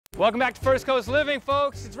Welcome back to First Coast Living,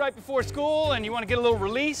 folks. It's right before school and you want to get a little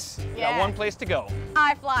release. You got one place to go.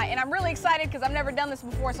 iFly, and I'm really excited because I've never done this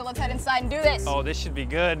before, so let's head inside and do this. Oh, this should be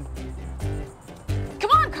good.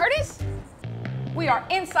 Come on, Curtis. We are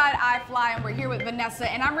inside iFly and we're here with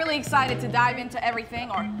Vanessa, and I'm really excited to dive into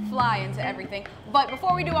everything, or fly into everything. But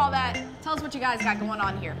before we do all that, tell us what you guys got going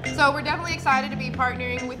on here. So we're definitely excited to be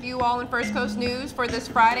partnering with you all in First Coast News for this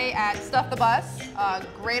Friday at Stuff the Bus.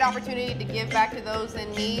 Great opportunity to give back to those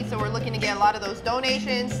in need. So we're looking to get a lot of those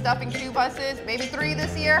donations, stuffing shoe buses, maybe 3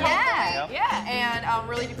 this year, hopefully. Yeah. And I'm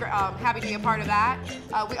really happy to be a part of that.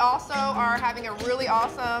 We also are having a really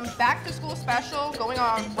awesome back to school special going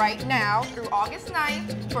on right now through August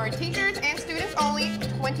 9th for teachers and students only,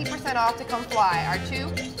 20% off to come fly our 2,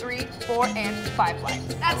 3, 4, and 5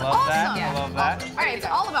 flights. That's I love awesome. that. Yeah. I love that. All right, it's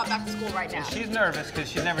all about back to school right now. She's nervous because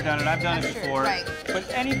she's never done it. I've done it before. Right. But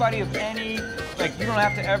anybody of any, like, you don't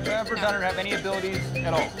have to ever done it or have any abilities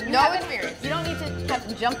at all. No experience. You don't need to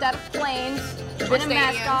have jumped out of planes, been a stadiums.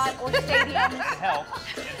 mascot, or stadiums. It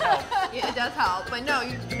helps. It helps. Yeah, it does help, but no,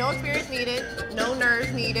 no experience needed, no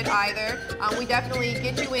nerves needed either. We definitely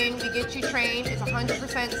get you in, we get you trained. It's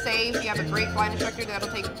 100% safe. You have a great flight instructor that'll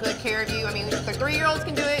take good care of you. I mean, if the 3-year-olds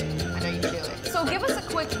can do it, I know you can do it. So give us a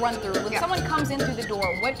quick run through. When someone comes in through the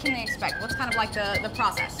door, what can they expect? What's kind of like the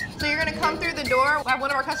process? So you're gonna come through the door. We'll have one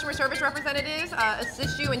of our customer service representatives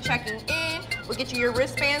assist you in checking in. We'll get you your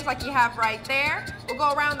wristbands like you have right there. We'll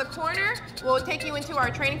go around the corner. We'll take you into our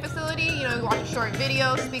training facility. You know, watch a short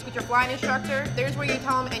video, speak with your flight instructor. There's where you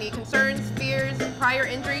tell them any concerns, fears, prior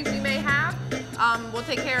injuries you may have. We'll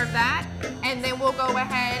take care of that. And then we'll go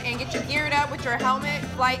ahead and get you geared up with your helmet,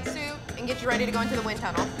 flight suit, and get you ready to go into the wind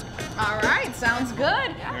tunnel. All right, sounds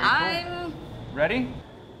good. I'm Ready?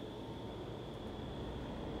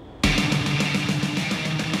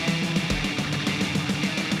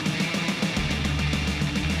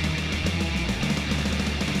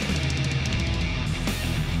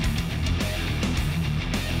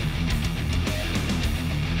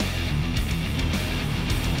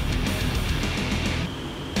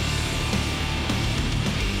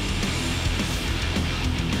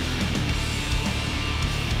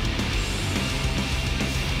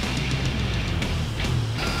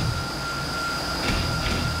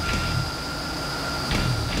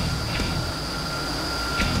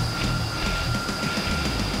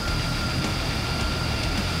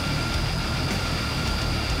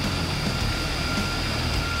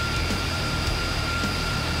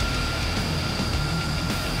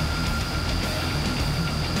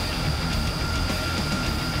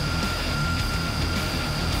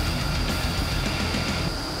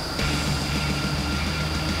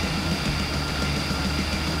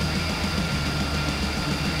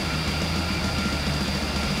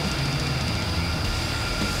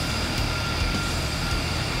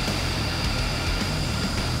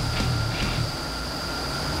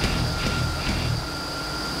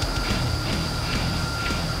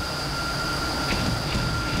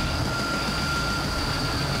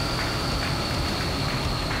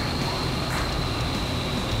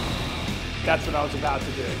 That's what I was about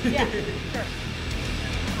to do. yeah, sure.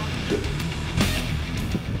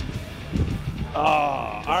 Oh,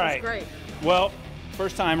 all right. Great. Well,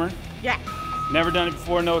 first timer. Yeah. Never done it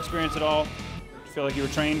before, no experience at all. Feel like you were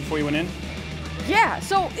trained before you went in? Yeah,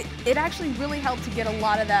 so it actually really helped to get a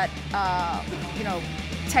lot of that, you know,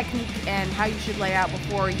 technique and how you should lay out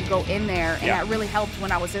before you go in there, and that really helped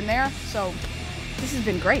when I was in there. So this has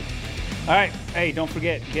been great. All right, hey, don't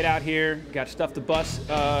forget, get out here. Got Stuff the Bus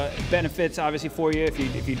benefits, obviously, for you.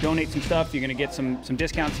 If you donate some stuff, you're gonna get some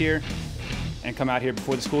discounts here, and come out here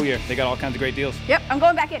before the school year. They got all kinds of great deals. Yep, I'm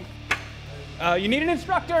going back in. You need an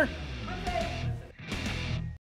instructor.